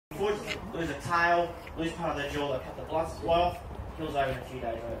foot, lose a tail, lose part of the jaw, that cut the blood supply off, kills over in a few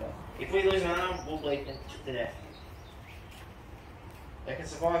days over. If we lose an arm, we'll bleed to death. They can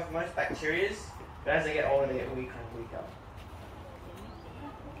survive most bacterias, but as they get older, they get weaker and weaker.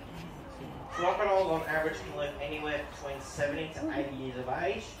 Crocodiles on average can live anywhere between 70 to 80 years of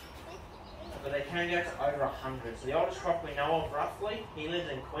age, but they can go to over 100. So the oldest croc we know of, roughly, he lives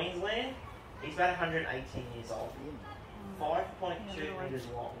in Queensland. He's about 118 years old, 5.2 metres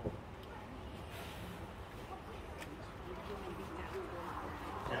long.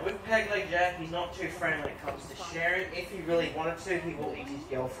 Now with Peg-leg Jack, he's not too friendly when it comes to sharing. If he really wanted to, he will eat his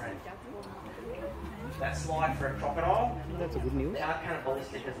girlfriend. That's life for a crocodile. That's a good news. They are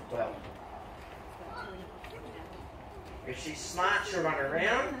cannibalistic as well. If she's smart, she'll run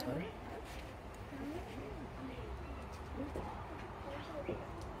around.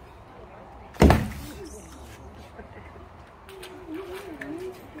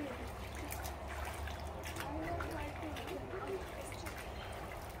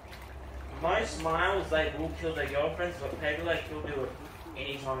 Most males, they will kill their girlfriends, but Peg-leg, he'll do it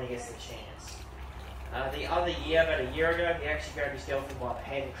anytime he gets the chance. The other year, about a year ago, he actually grabbed his girlfriend by the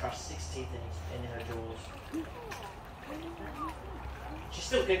head and crushed 6 teeth in her jaws. She's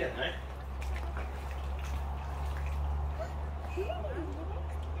still kicking though.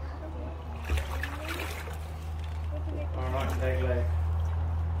 Alright, Peg-leg.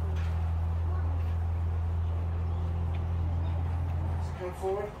 Come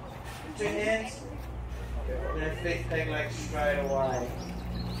forward. 2 hands. We're going to feed Peg-leg straight away.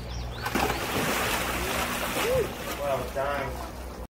 Well done.